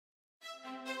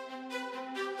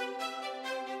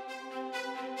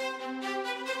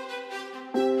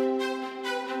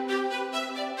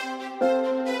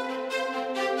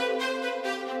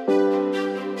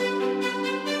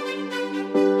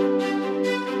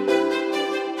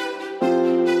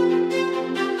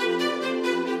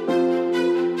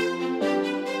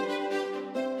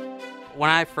When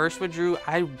I first withdrew,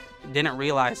 I didn't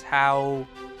realize how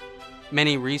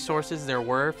many resources there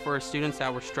were for students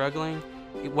that were struggling.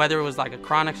 Whether it was like a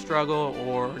chronic struggle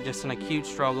or just an acute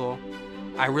struggle,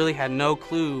 I really had no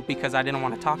clue because I didn't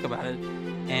want to talk about it,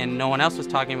 and no one else was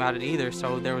talking about it either,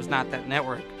 so there was not that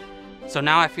network. So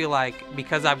now I feel like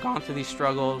because I've gone through these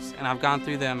struggles and I've gone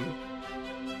through them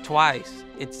twice,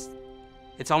 it's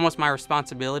almost my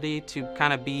responsibility to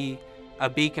kind of be a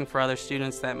beacon for other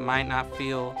students that might not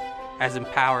feel as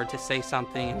empowered to say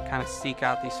something and kind of seek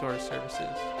out these sort of services.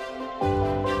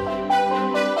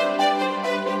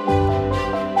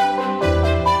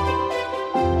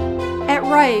 At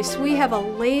Rice, we have a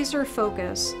laser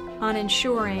focus on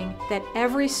ensuring that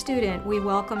every student we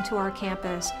welcome to our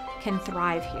campus can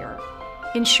thrive here.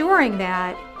 Ensuring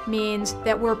that means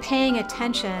that we're paying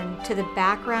attention to the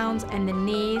backgrounds and the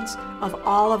needs of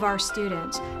all of our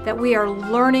students, that we are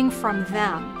learning from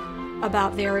them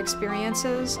about their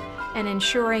experiences and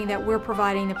ensuring that we're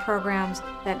providing the programs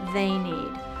that they need.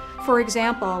 For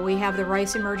example, we have the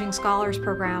Rice Emerging Scholars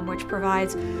Program, which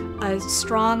provides a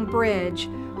strong bridge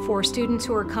for students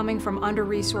who are coming from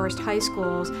under-resourced high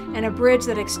schools, and a bridge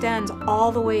that extends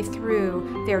all the way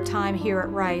through their time here at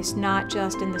Rice, not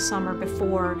just in the summer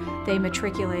before they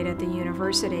matriculate at the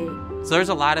university. So there's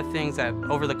a lot of things that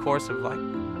over the course of like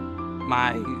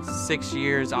my 6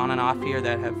 years on and off here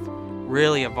that have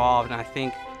really evolved, and I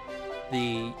think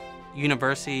the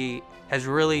university has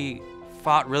really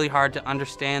fought really hard to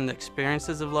understand the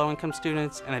experiences of low-income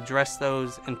students and address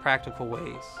those in practical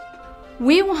ways.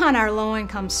 We want our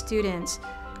low-income students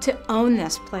to own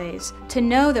this place, to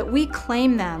know that we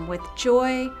claim them with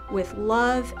joy, with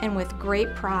love, and with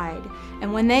great pride.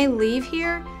 And when they leave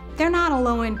here, they're not a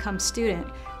low-income student.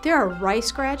 They're a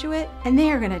Rice graduate, and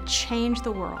they are going to change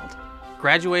the world.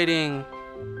 Graduating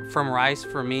from Rice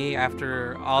for me,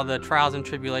 after all the trials and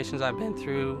tribulations I've been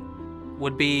through,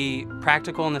 would be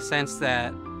practical in the sense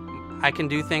that I can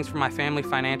do things for my family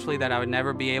financially that I would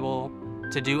never be able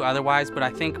to do otherwise, but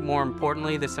I think more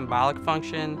importantly, the symbolic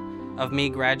function of me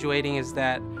graduating is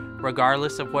that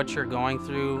regardless of what you're going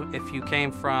through, if you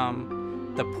came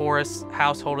from the poorest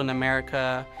household in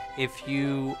America, if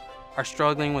you are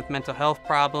struggling with mental health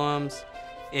problems,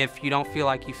 if you don't feel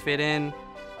like you fit in,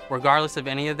 regardless of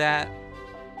any of that,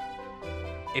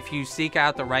 if you seek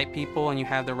out the right people and you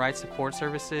have the right support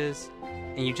services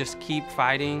and you just keep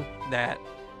fighting, that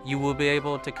you will be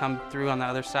able to come through on the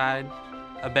other side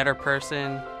a better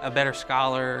person, a better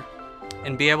scholar,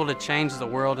 and be able to change the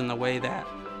world in the way that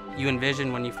you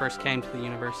envisioned when you first came to the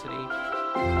university.